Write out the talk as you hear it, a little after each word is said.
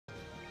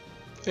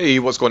Hey,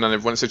 what's going on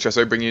everyone? It's Chess,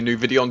 bringing you a new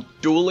video on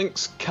Duel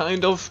Links,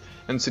 kind of.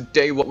 And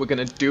today what we're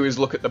going to do is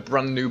look at the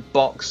brand new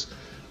box,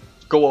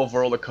 go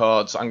over all the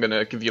cards. I'm going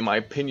to give you my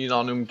opinion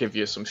on them, give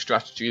you some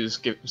strategies,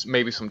 give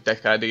maybe some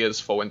deck ideas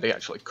for when they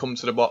actually come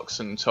to the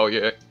box, and tell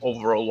you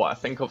overall what I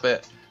think of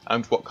it,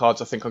 and what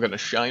cards I think are going to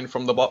shine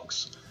from the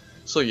box.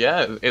 So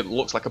yeah, it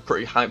looks like a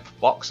pretty hype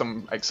box.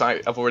 I'm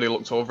excited. I've already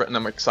looked over it and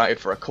I'm excited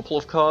for a couple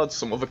of cards.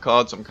 Some other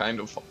cards I'm kind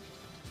of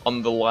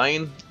on the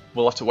line.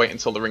 We'll have to wait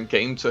until they're in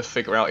game to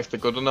figure out if they're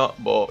good or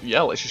not, but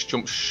yeah, let's just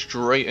jump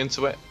straight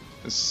into it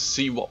and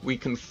see what we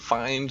can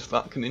find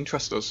that can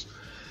interest us.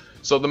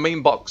 So the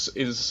main box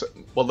is,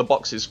 well, the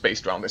box is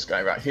based around this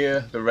guy right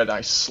here, the Red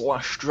Ice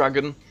Slash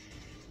Dragon.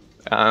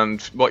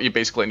 And what you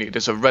basically need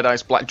is a Red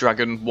Ice Black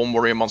Dragon, one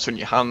warrior monster in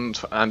your hand,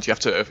 and you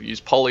have to use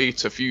Poly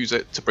to fuse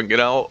it to bring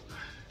it out.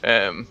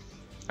 And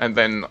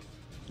then,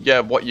 yeah,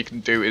 what you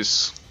can do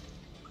is,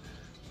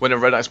 when a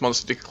Red Ice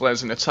monster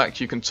declares an attack,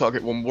 you can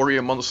target one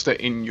warrior monster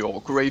in your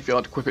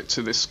graveyard, equip it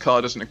to this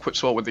card as an equip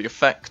spell with the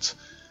effect.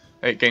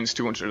 It gains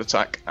 200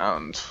 attack,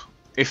 and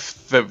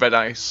if the Red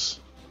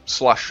Ice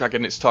Slash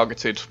Dragon is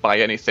targeted by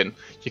anything,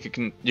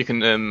 you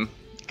can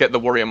get the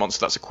warrior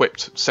monster that's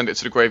equipped, send it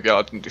to the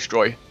graveyard, and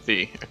destroy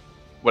the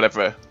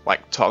whatever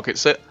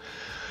targets it.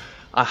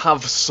 I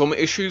have some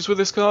issues with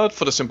this card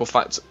for the simple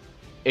fact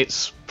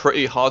it's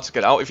pretty hard to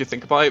get out if you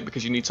think about it,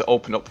 because you need to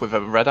open up with a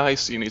Red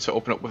Ice, you need to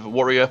open up with a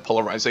warrior,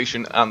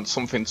 polarization, and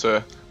something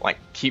to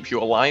keep you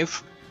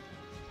alive.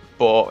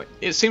 But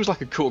it seems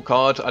like a cool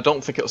card. I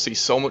don't think it'll see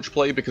so much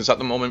play because at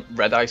the moment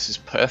Red Ice is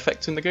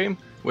perfect in the game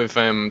with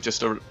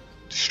just a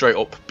straight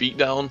up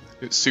beatdown.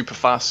 It's super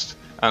fast,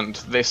 and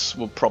this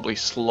will probably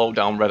slow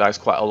down Red Ice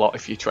quite a lot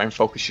if you try and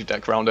focus your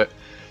deck around it.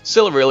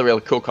 Still a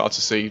really cool card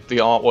to see. The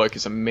artwork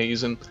is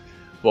amazing,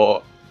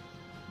 but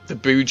the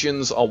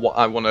Bujins are what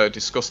I want to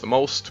discuss the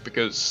most,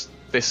 because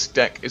this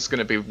deck is going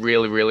to be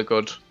really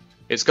good.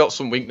 It's got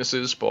some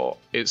weaknesses, but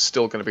it's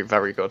still going to be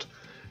very good.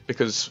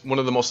 Because one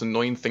of the most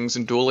annoying things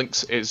in Duel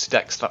Links is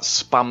decks that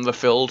spam the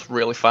field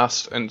really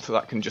fast, and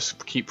that can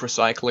just keep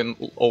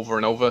recycling over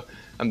and over,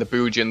 and the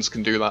Bujins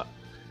can do that.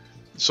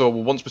 So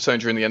once per turn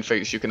during the end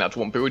phase, you can add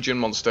one Bujin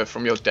monster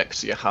from your deck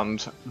to your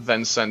hand,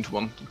 then send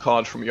one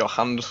card from your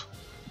hand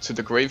to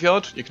the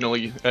graveyard. You can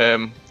only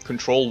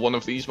control one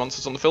of these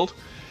monsters on the field.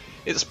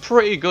 It's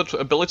pretty good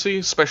ability,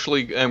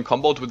 especially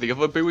comboed with the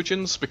other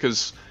Bujins,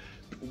 because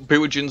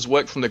Bujins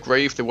work from the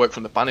grave, they work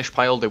from the banish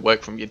pile, they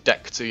work from your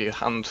deck to your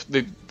hand.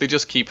 They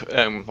just keep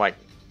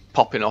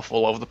popping off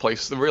all over the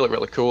place. They're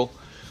really cool.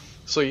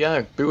 So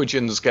yeah,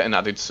 Bujins getting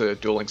added to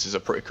Duel Links is a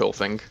pretty cool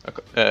thing.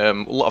 A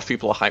lot of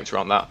people are hyped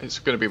around that. It's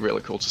going to be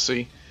really cool to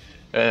see.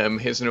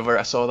 Here's another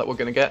SR that we're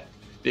going to get.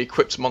 The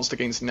equipped monster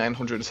gains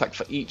 900 attack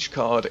for each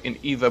card in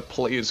either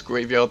player's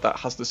graveyard that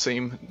has the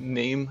same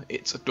name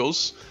it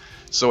does.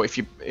 So if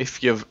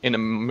you're in a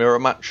mirror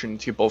match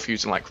and you're both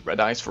using Red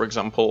Ice, for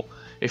example,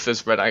 if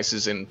there's Red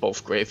Ices in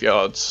both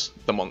graveyards,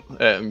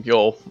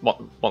 your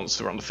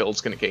monster on the field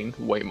is going to gain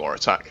way more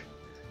attack.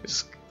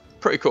 It's a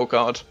pretty cool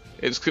card.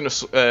 It's going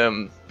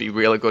to be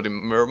really good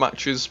in mirror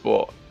matches,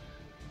 but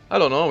I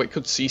don't know, it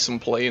could see some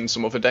play in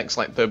some other decks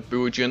like the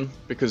Bujin,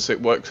 because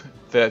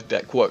their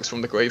deck works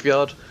from the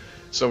graveyard.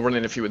 So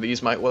running a few of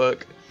these might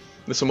work.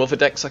 There's some other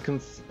decks I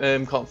can't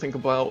think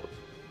about.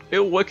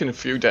 It'll work in a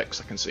few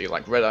decks I can see,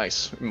 like Red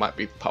Ice might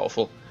be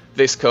powerful.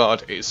 This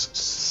card is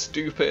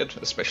stupid,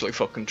 especially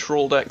for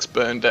control decks,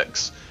 burn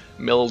decks,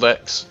 mill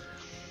decks.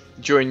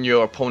 During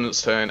your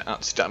opponent's turn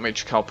at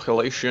damage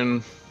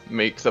calculation,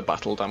 make the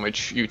battle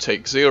damage you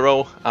take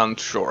 0 and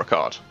draw a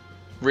card.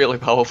 Really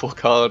powerful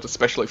card,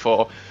 especially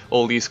for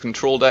all these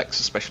control decks,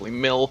 especially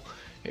mill.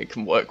 It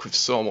can work with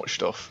so much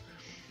stuff.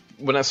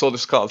 When I saw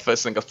this card, the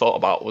first thing I thought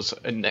about was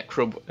a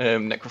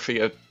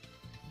Necrophia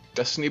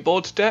Destiny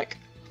board deck.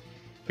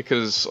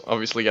 Because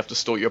obviously you have to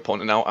store your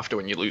opponent out after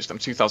when you lose them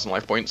 2,000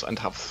 life points and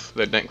have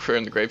the Necrophia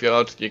in the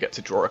graveyard. You get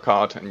to draw a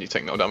card and you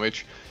take no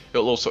damage.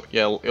 It'll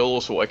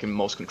also work in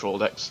most control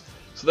decks.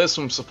 So there's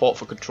some support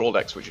for control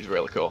decks, which is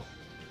really cool.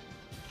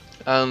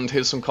 And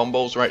here's some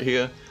combos right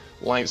here.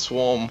 Light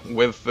Swarm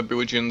with the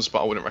Bujins,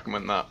 but I wouldn't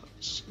recommend that.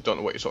 Don't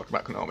know what you're talking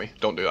about, Konami.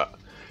 Don't do that.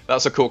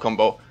 That's a cool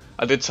combo.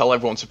 I did tell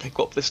everyone to pick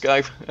up this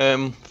guy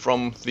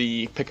from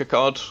the pick a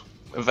card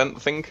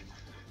event thing,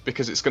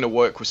 because it's going to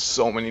work with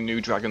so many new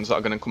dragons that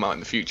are going to come out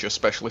in the future,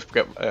 especially if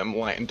we get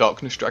Light and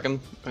Darkness Dragon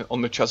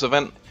on the Chess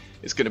event.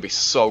 It's going to be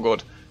so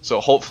good. So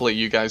hopefully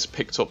you guys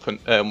picked up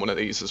one of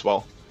these as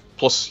well.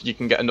 Plus you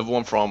can get another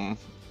one from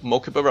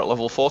Mokiba at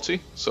level 40,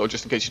 so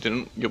just in case you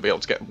didn't, you'll be able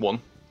to get one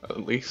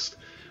at least.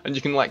 And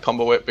you can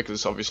combo it,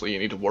 because obviously you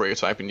need a warrior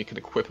type, and you can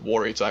equip a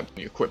warrior type, and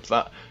you equip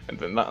that, and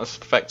then that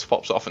effect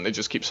pops off and they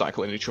just keep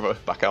cycling each other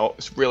back out.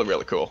 It's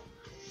really cool.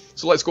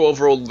 So let's go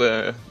over all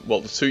the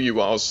two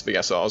URs, the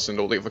SRs, and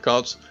all the other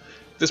cards.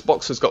 This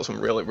box has got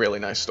some really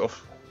nice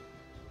stuff.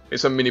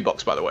 It's a mini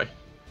box, by the way.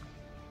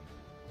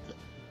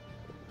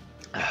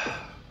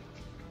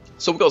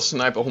 So we've got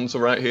Sniper Hunter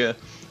right here,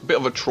 a bit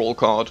of a troll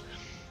card.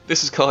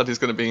 This card is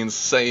going to be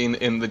insane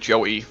in the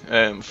Joey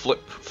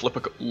flip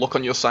a look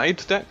on your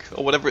side deck,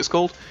 or whatever it's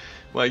called.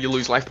 where you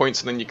lose life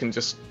points and then you can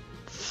just...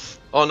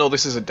 Oh no,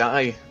 this is a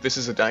die. This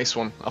is a dice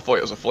one. I thought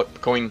it was a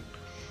flip coin.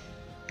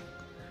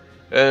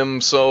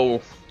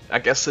 So I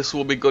guess this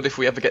will be good if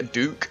we ever get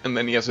Duke, and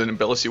then he has an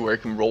ability where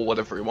he can roll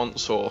whatever he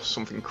wants, or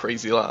something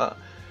crazy like that.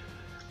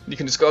 You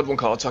can discard one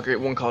card, target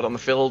one card on the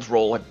field,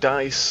 roll a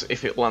dice.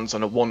 If it lands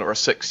on a 1 or a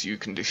 6, you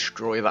can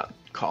destroy that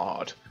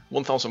card.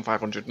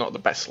 1,500, not the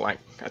best like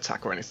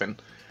attack or anything,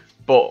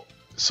 but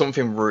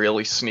something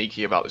really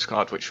sneaky about this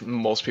card, which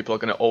most people are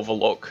going to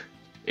overlook.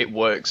 It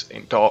works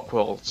in Dark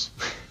Worlds.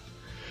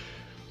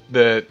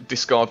 The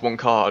discard one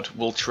card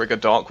will trigger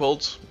Dark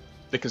Worlds,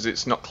 because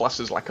it's not classed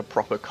as like a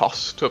proper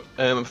cost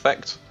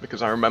effect,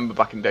 because I remember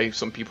back in the day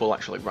some people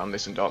actually ran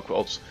this in Dark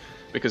Worlds,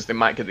 because they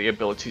might get the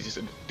ability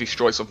to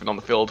destroy something on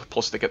the field,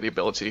 plus they get the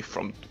ability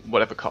from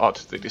whatever card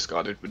they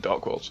discarded with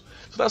Dark Worlds.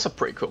 So that's a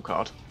pretty cool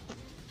card.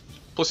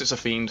 Plus it's a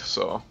fiend,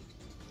 so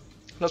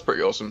that's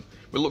pretty awesome.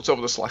 We looked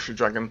over the Slasher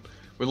Dragon,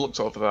 we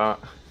looked over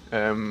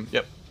that,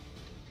 yep.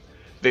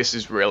 This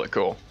is really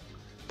cool.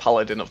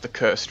 Paladin of the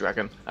Cursed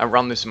Dragon. I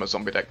ran this in my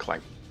zombie deck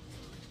like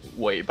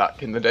way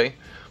back in the day.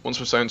 Once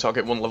per turn,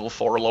 target one level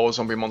 4 or lower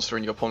zombie monster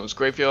in your opponent's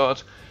graveyard.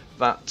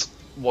 That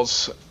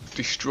was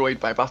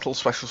destroyed by battle,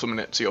 special summon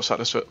it to your side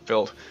of the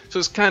field. So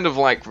it's kind of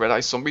like Red Eye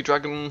Zombie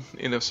Dragon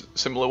in a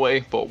similar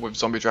way, but with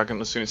Zombie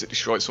Dragon, as soon as it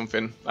destroys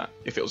something,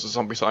 if it was a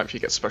zombie type, you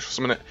get special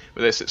summon it.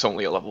 With this, it's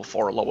only a level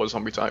 4 or lower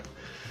zombie type.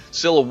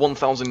 Still, a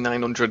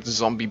 1900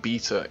 zombie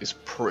beta is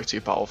pretty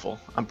powerful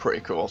and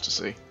pretty cool to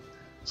see.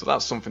 So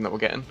that's something that we're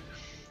getting.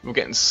 We're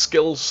getting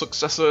Skill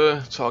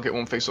Successor, target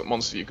one face-up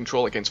monster you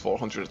control against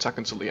 400 attack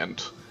until the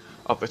end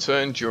of the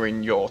turn.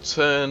 During your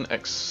turn,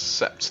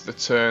 except the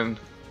turn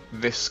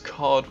this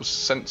card was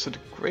sent to the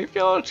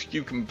graveyard,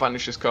 you can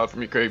banish this card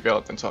from your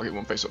graveyard, then target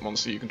one face-up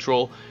monster you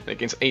control, and it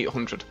gains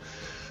 800.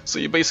 So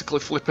you basically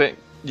flip it,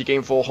 you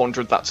gain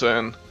 400 that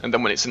turn, and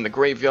then when it's in the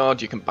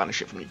graveyard, you can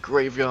banish it from your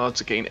graveyard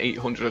to gain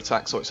 800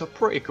 attack, so it's a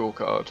pretty cool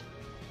card.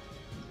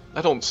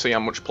 I don't see how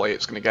much play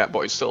it's going to get, but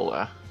it's still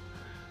there.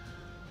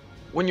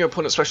 When your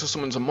opponent special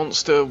summons a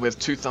monster with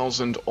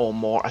 2000 or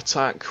more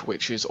attack,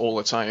 which is all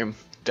the time,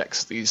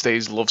 decks these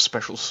days love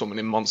special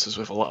summoning monsters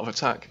with a lot of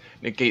attack,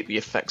 negate the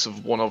effects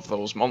of one of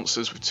those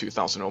monsters with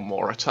 2000 or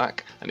more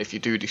attack, and if you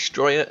do,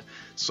 destroy it.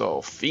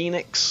 So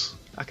Phoenix,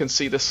 I can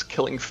see this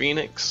killing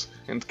Phoenix,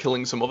 and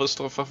killing some other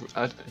stuff,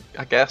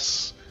 I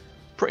guess.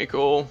 Pretty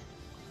cool.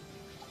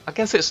 I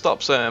guess it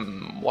stops,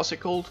 what's it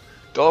called?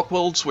 Dark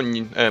Worlds, when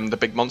you, the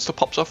big monster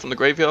pops off from the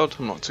graveyard.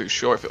 I'm not too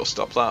sure if it'll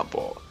stop that,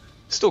 but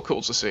it's still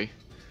cool to see.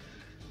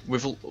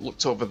 We've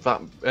looked over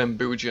that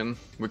Bujin.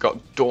 We've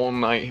got Dawn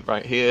Knight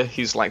right here.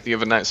 He's like the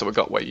other knights that we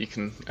got where you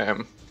can...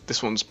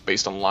 this one's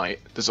based on light.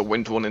 There's a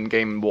wind one in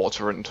game,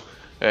 water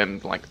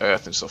and like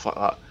earth and stuff like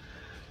that.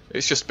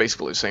 It's just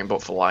basically the same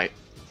but for light.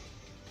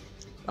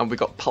 And we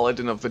got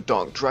Paladin of the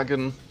Dark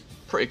Dragon.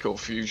 Pretty cool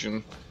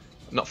fusion.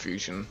 Not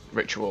fusion,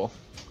 ritual.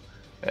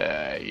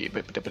 At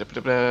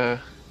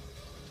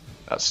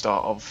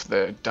start of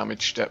the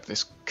damage step,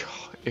 this...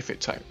 if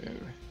it type...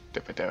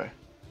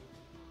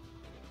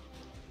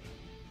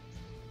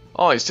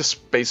 Oh, it's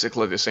just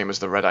basically the same as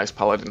the Red Ice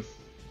Paladin.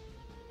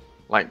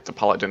 Like the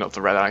Paladin of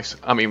the Red Ice.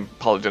 I mean,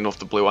 Paladin of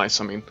the Blue Ice,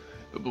 I mean.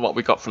 What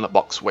we got from the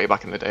box way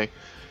back in the day.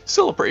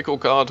 Still a pretty cool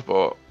card,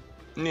 but...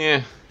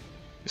 yeah.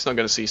 It's not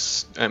going to see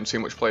too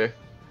much play.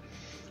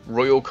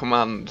 Royal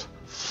Command.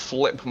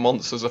 Flip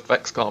monsters'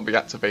 effects can't be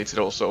activated,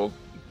 also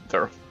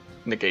they're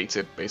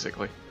negated,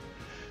 basically.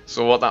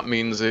 So what that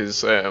means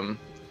is,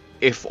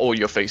 if all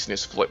you're facing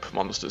is flip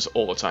monsters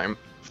all the time,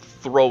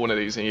 throw one of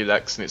these in your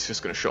decks and it's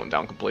just going to shut them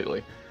down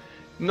completely.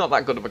 Not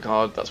that good of a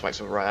card, that's why it's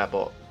a rare,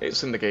 but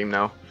it's in the game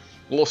now.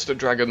 Luster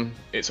Dragon,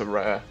 it's a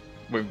rare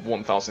with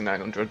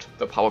 1900.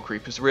 The power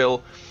creep is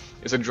real.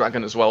 It's a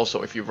dragon as well,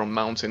 so if you run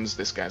mountains,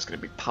 this guy's going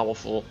to be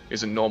powerful.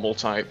 He's a normal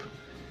type.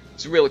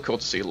 It's really cool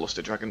to see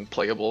Luster Dragon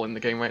playable in the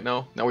game right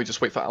now. Now we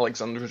just wait for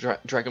Alexander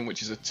Dragon,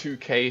 which is a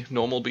 2k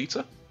normal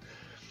beta.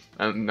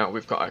 And now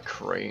we've got a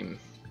Crane.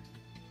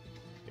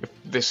 If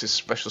this is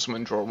special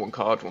summon, draw one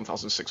card,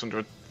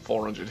 1600,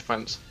 400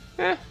 defense.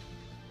 I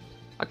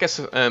guess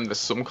there's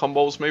some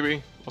combos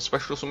maybe of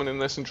special summoning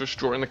this and just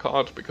drawing the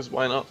card, because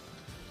why not?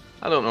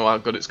 I don't know how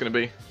good it's going to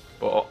be,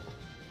 but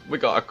we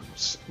got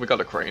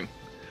a Crane.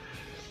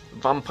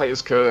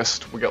 Vampire's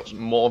Cursed. We got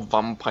more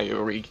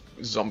vampire-y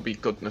zombie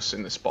goodness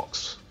in this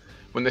box.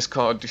 When this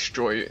card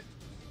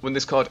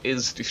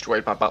is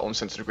destroyed by battle and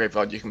sent to the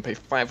graveyard, you can pay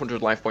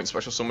 500 life points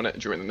special summon it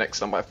during the next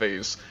standby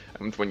phase,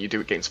 and when you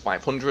do it gains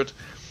 500.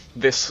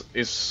 This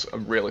is a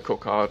really cool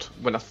card.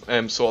 When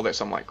I saw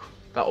this, I'm like,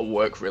 that'll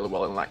work really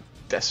well in like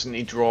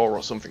Destiny Draw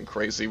or something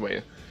crazy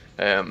where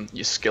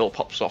your skill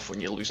pops off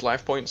when you lose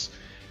life points.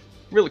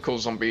 Really cool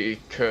zombie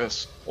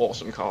curse,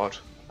 awesome card.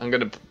 I'm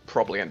going to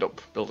probably end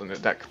up building a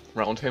deck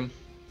around him.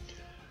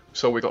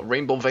 So we got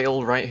Rainbow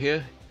Veil right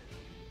here.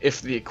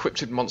 If the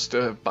equipped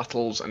monster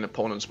battles an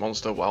opponent's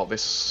monster while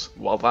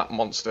that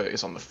monster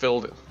is on the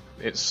field,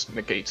 it's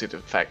negated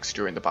effects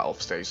during the battle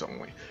stage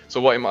only.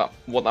 So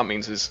what that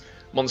means is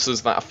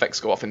monsters that effects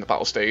go off in the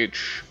battle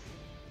stage,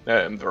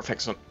 their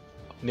effects are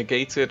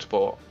negated,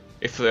 but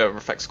If the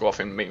effects go off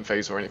in main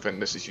phase or anything,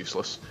 this is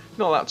useless.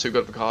 Not that too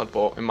good of a card,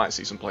 but it might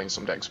see some play in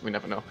some decks, we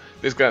never know.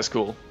 This guy's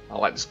cool. I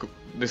like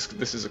this.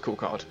 This is a cool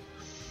card.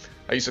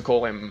 I used to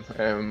call him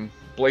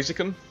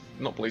Blaziken.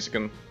 Not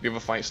Blaziken, the other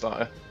fight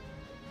starter.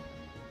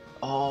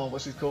 Oh,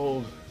 what's he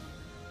called?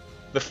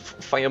 The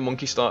Fire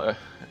Monkey starter.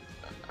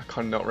 I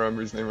cannot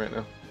remember his name right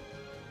now.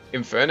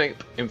 Infernape.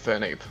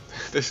 Infernape.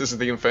 This is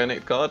the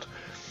Infernape card.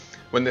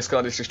 When this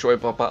card is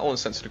destroyed by battle and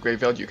sent to the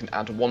graveyard, you can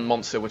add one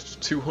monster with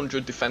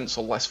 200 defense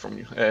or less from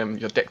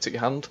your deck to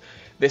your hand.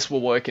 This will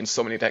work in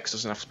so many decks,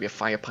 doesn't have to be a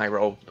Fire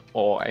Pyro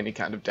or any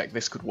kind of deck.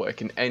 This could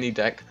work in any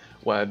deck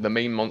where the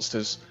main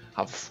monsters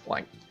have,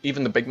 like,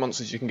 even the big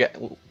monsters, you can get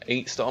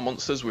 8-star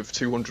monsters with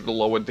 200 or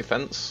lower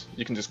defense.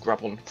 You can just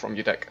grab one from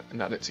your deck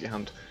and add it to your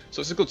hand.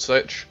 So it's a good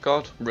search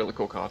card, really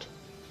cool card.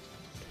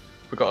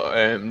 We've got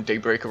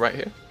Daybreaker right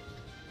here.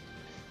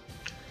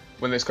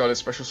 When this card is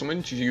special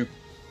summoned, you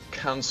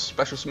can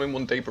special summon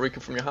one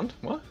Daybreaker from your hand.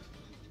 What?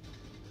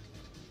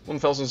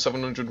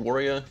 1700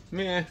 Warrior?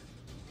 Meh.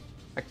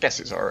 I guess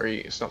it's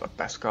alright, it's not the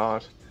best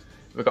card.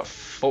 We've got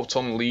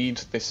Photon Lead.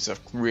 This is a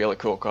really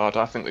cool card.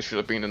 I think this should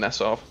have been an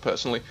SR,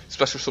 personally.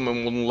 Special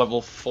summon one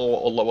level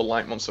 4 or lower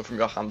light monster from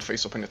your hand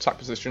face up in attack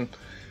position.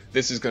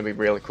 This is going to be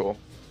really cool.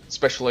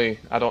 Especially,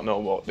 I don't know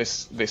what,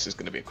 this is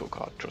going to be a cool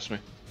card, trust me.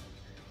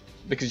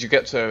 Because you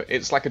get to,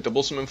 it's like a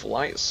double summon for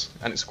lights,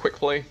 and it's a quick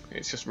play.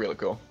 It's just really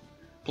cool.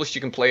 Plus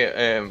you can play it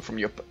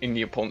in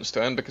the opponent's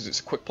turn because it's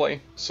a quick play,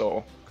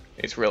 so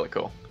it's really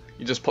cool.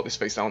 You just put this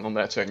face down on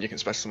their turn, you can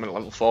special summon a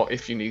level 4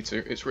 if you need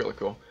to, it's really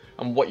cool.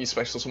 And what you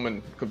special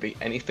summon could be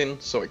anything,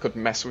 so it could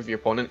mess with your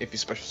opponent if you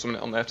special summon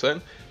it on their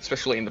turn,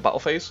 especially in the battle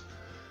phase.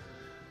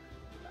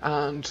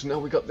 And now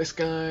we got this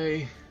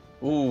guy.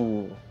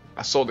 Ooh,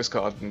 I saw this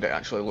card and it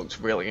actually looked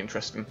really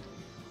interesting.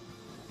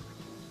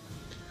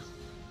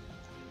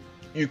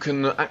 You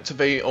can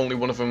activate only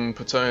one of them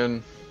per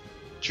turn.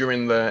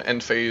 During the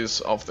end phase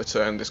of the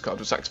turn, this card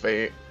was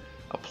activate.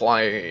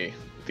 Apply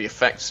the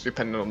effects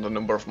depending on the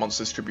number of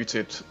monsters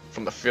distributed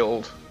from the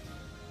field.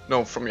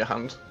 No, from your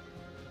hand.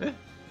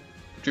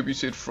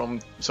 Distributed from.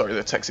 Sorry,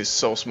 the text is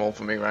so small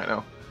for me right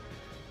now.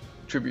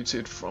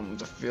 Distributed from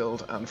the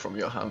field and from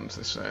your hand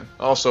this turn.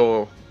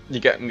 Also,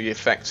 you're getting the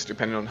effects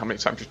depending on how many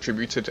times you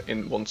attributed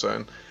in one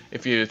turn.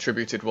 If you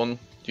attributed 1,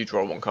 you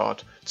draw 1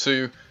 card.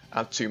 2,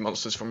 add 2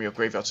 monsters from your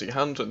graveyard to your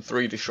hand, and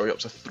 3, destroy up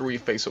to 3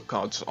 face-up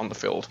cards on the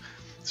field.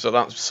 So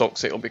that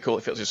sucks. It'll be cool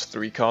if it's just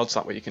 3 cards,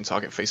 that way you can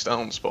target face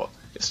downs, but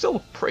it's still a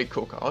pretty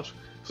cool card.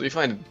 So you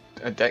find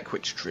a deck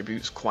which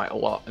tributes quite a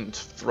lot and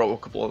throw a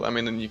couple of them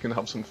in and you can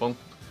have some fun,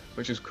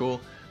 which is cool.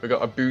 We've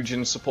got a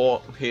Boojin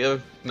support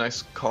here,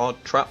 nice card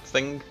trap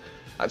thing.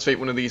 Activate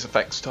one of these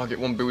effects, target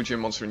 1 Boojin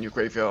monster in your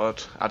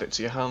graveyard, add it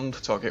to your hand,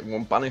 target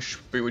 1 banish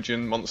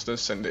Boojin monster,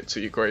 send it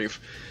to your grave.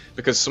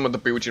 Because some of the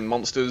Boojin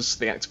monsters,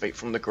 they activate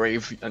from the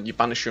grave and you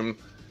banish them,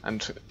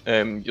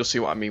 and you'll see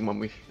what I mean when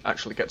we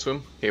actually get to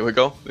them. Here we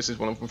go, this is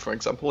one of them for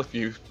example. If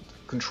you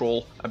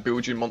control a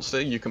Boojin monster,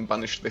 you can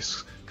banish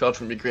this card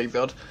from your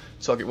graveyard,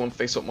 target 1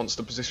 face-up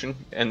monster position,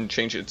 and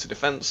change it to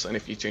defense, and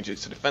if you change it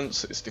to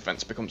defense, its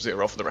defense becomes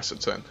 0 for the rest of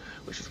the turn,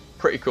 which is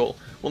pretty cool.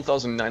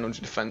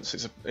 1900 defense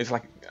is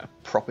like a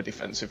proper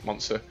defensive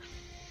monster.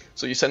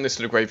 So you send this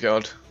to the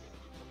graveyard,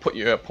 put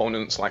your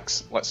opponent's, like,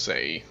 let's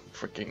say,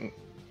 freaking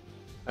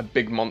a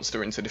big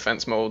monster into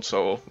defense mode,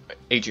 so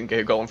Agent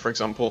Gay Golem for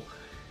example,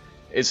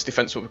 its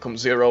defense will become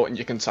 0 and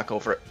you can attack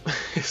over it.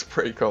 It's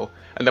pretty cool.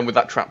 And then with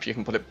that trap you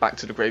can put it back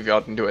to the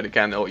graveyard and do it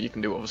again, or you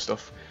can do other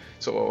stuff.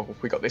 So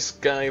we got this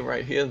guy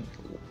right here,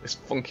 this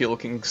funky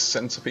looking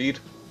centipede.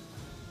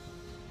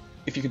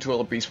 If you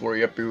control a Beast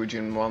Warrior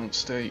Boojin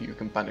monster, you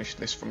can banish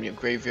this from your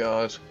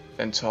graveyard,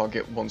 then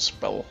target 1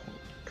 spell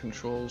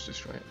controls,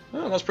 destroy it.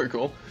 Oh, that's pretty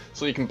cool.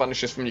 So you can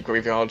banish this from your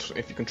graveyard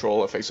if you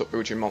control a face-up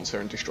Boojin monster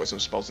and destroy some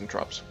spells and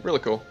traps. Really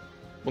cool.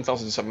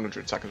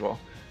 1700 attack as well.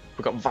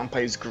 We've got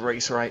Vampire's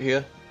Grace right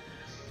here.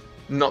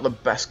 Not the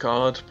best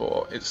card,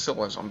 but it's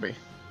still a zombie.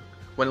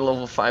 When a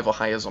level 5 or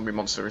higher zombie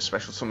monster is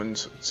special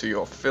summoned to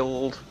your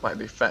field by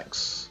the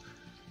effects,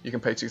 you can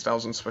pay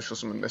 2000, special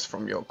summon this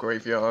from your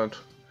graveyard.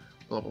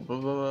 Blah blah blah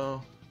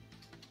blah.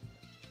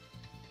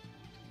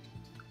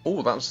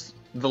 Oh, that's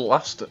the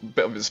last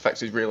bit of its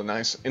effects is really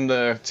nice. In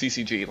the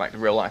TCG, like the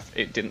real life,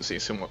 it didn't see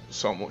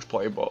so much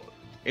play, but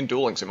in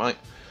Duel Links it might.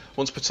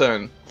 Once per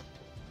turn,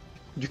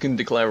 you can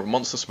declare a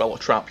monster, spell, or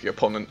trap. Your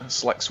opponent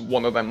selects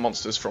one of them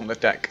monsters from the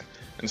deck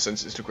and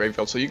sends it to the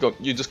graveyard. So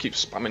you just keep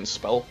spamming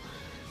spell,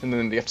 and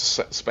then you have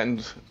to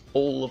spend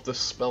all of the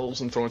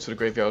spells and throw it to the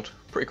graveyard.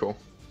 Pretty cool.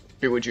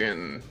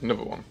 Boojin,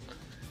 another one.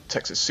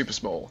 Text is super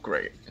small,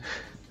 great.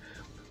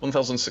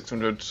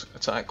 1600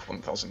 attack,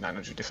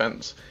 1900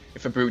 defense.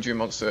 If a Boojin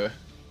monster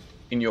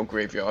in your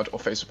graveyard or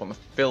face up on the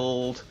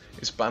field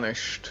is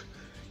banished,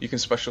 you can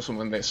special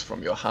summon this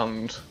from your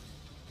hand.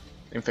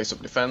 In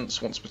face-up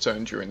defense, once per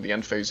turn during the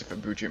end phase if a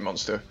Boojin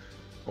monster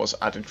was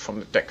added from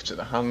the deck to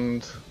the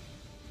hand,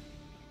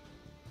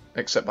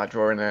 except by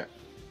drawing it,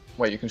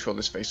 where you control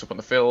this face-up on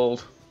the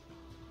field,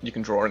 you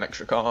can draw an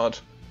extra card,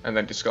 and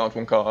then discard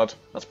 1 card.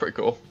 That's pretty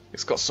cool.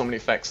 It's got so many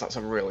effects, that's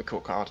a really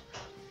cool card.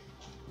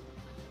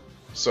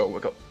 So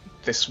we've got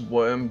this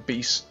worm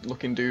beast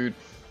looking dude.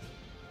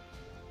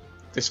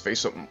 This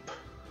face up.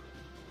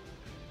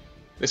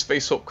 This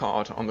face up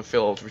card on the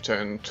field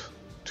returned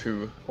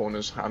to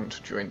owner's hand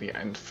during the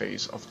end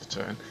phase of the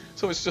turn.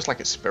 So it's just like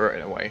a spirit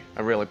in a way.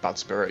 A really bad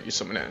spirit, you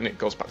summon it and it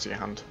goes back to your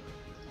hand.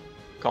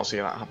 Can't see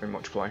that having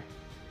much play.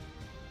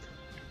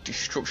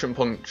 Destruction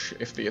Punch.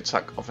 If the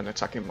attack of an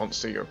attacking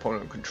monster your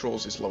opponent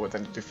controls is lower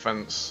than the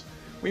defense.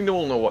 We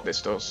all know what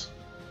this does.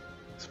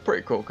 It's a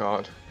pretty cool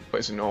card, but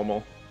it's a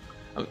normal.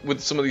 And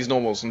with some of these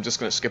normals, I'm just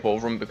going to skip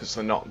over them because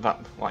they're not that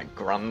like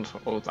grand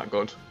or that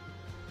good.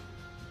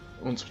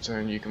 Once per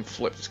turn, you can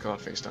flip this card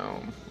face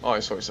down. Oh,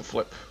 so it's a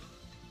flip.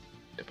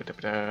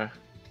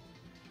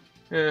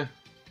 Yeah.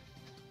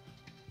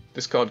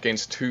 This card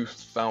gains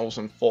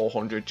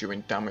 2,400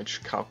 during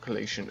damage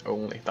calculation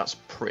only. That's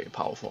pretty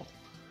powerful.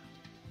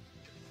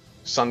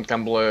 Sand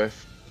Gambler.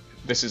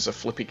 This is a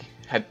flippy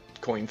head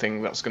coin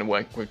thing that's going to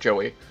work with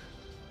Joey.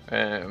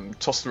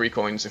 Toss 3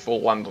 coins. If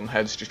all land on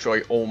heads,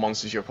 destroy all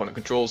monsters your opponent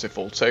controls. If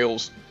all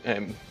tails,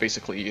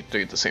 basically you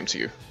do the same to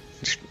you.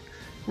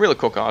 Really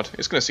cool card.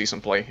 It's going to see some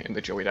play in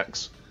the Joey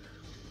decks.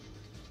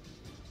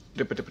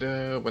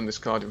 When this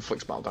card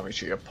inflicts battle damage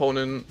to your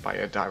opponent by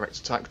a direct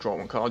attack, draw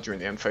 1 card during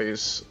the end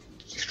phase.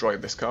 Destroy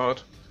this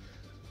card.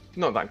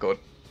 Not that good.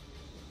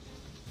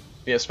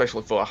 Yeah,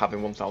 especially for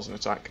having 1000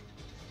 attack.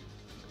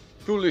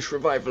 Foolish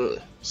Revival.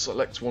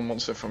 Select 1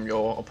 monster from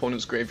your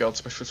opponent's graveyard,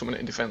 special summon it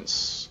in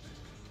defense.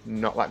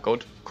 Not that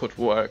good. Could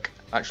work.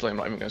 Actually, I'm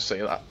not even going to say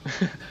that.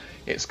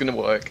 It's going to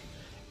work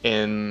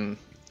in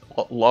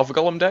Lava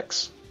Golem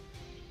decks.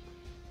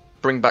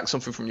 Bring back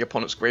something from your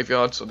opponent's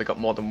graveyard, so they got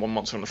more than 1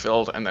 monster on the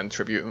field, and then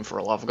tribute them for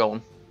a Lava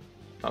Golem.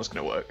 That's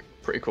going to work.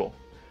 Pretty cool.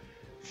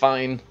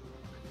 Fine.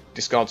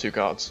 Discard 2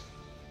 cards.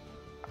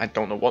 I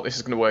don't know what this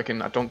is going to work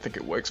in. I don't think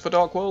it works for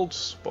Dark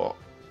Worlds, but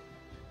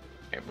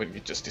when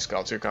you just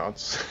discard 2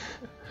 cards.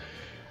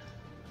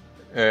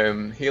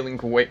 Healing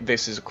Wave.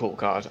 This is a cool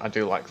card. I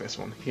do like this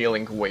one.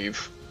 Healing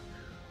Wave.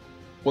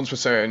 Once per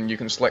turn, you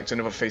can select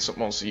another face-up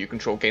monster you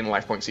control, gain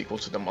life points equal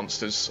to the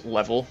monster's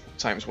level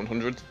times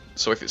 100.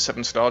 So if it's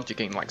 7-starred, you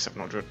gain like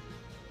 700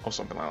 or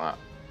something like that.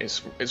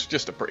 It's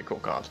just a pretty cool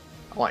card.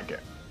 I like it.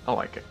 I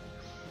like it.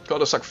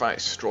 Card of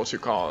Sacrifice. Draw 2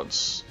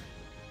 cards.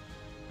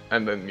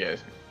 And then yeah.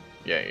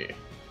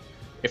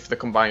 If the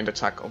combined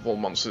attack of all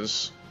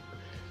monsters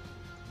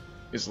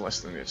is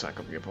less than the attack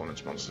of your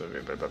opponent's monster,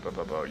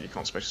 you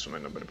can't special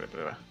summon.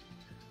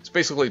 It's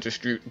basically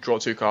just draw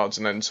 2 cards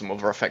and then some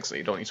other effects that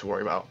you don't need to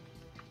worry about.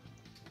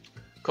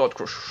 Card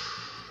Crush.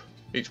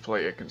 Each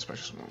player can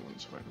special summon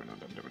once.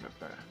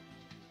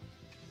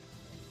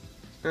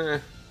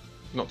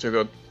 Not too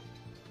good.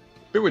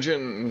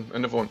 Bewitching,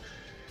 another one.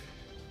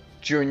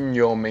 During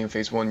your main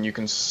phase 1, you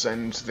can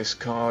send this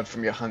card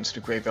from your hand to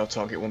the graveyard,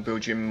 target 1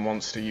 Bewitching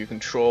monster you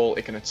control.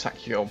 It can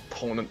attack your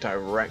opponent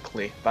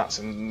directly. That's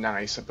a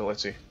nice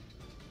ability.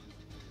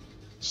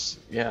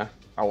 Yeah,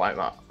 I like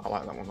that. I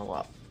like that one a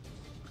lot.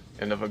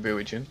 Another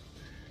Bewitching.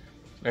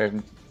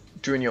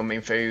 During your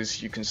main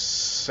phase, you can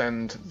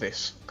send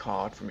this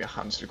card from your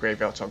hand to the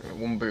graveyard, target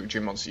 1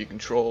 Bewitching monster you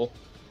control.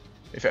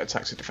 If it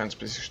attacks a defense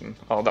position.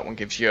 Oh, that one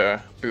gives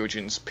your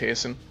Bewitching's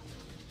piercing.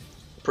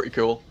 Pretty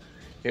cool.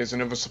 Here's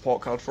another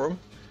support card for him.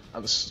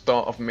 At the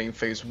start of main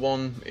phase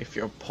 1, if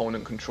your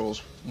opponent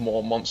controls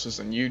more monsters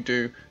than you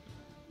do,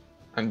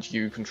 and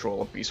you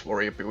control a Beast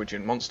Warrior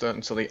Bewitching monster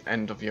until the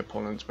end of your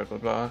opponent's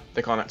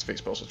they can't activate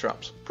spells or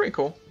traps. Pretty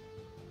cool.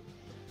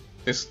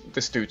 This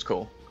dude's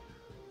cool.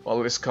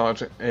 While this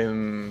card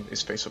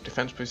is face up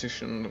defense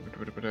position.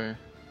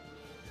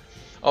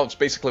 Oh, it's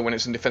basically when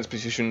it's in defense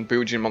position,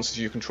 Bewitching monsters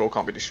you control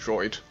can't be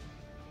destroyed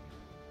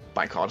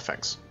by card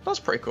effects. That's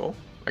pretty cool,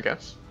 I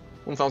guess.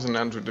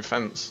 1900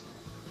 defense.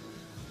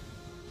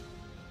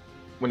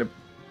 When a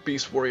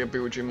Beast Warrior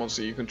Bewitching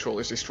monster you control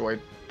is destroyed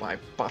by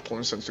battle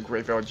and sent to the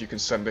graveyard, you can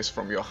send this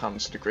from your hand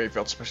to the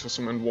graveyard, special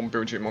summon 1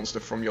 Bewitching monster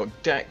from your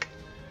deck.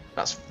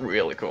 That's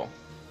really cool.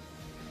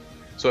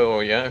 So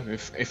yeah,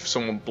 if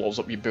someone blows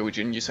up your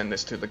Bewitching, you send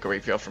this to the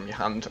graveyard from your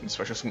hand and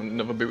special summon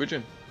another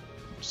Bewitching.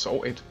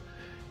 Sorted.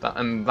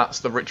 And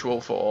that's the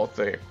ritual for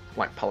the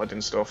like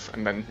paladin stuff,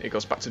 and then it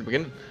goes back to the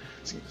beginning.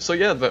 So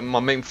yeah, my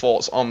main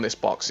thoughts on this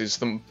box is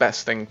the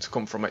best thing to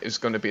come from it is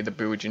going to be the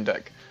Bewitching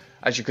deck.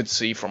 As you could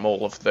see from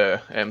all of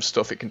the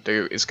stuff it can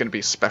do, it's going to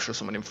be special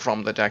summoning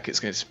from the deck.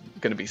 It's going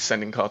to be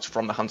sending cards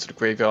from the hand to the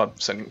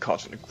graveyard, sending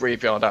cards from the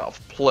graveyard out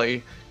of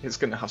play. It's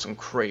going to have some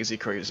crazy,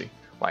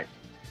 like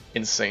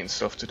insane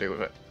stuff to do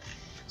with it.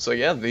 So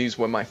yeah, these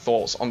were my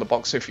thoughts on the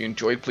box. If you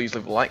enjoyed, please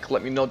leave a like.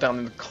 Let me know down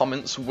in the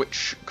comments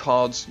which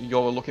cards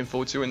you're looking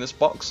forward to in this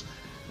box.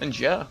 And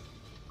yeah,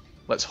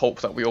 let's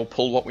hope that we all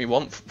pull what we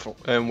want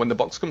when the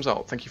box comes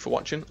out. Thank you for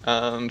watching,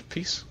 and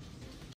peace.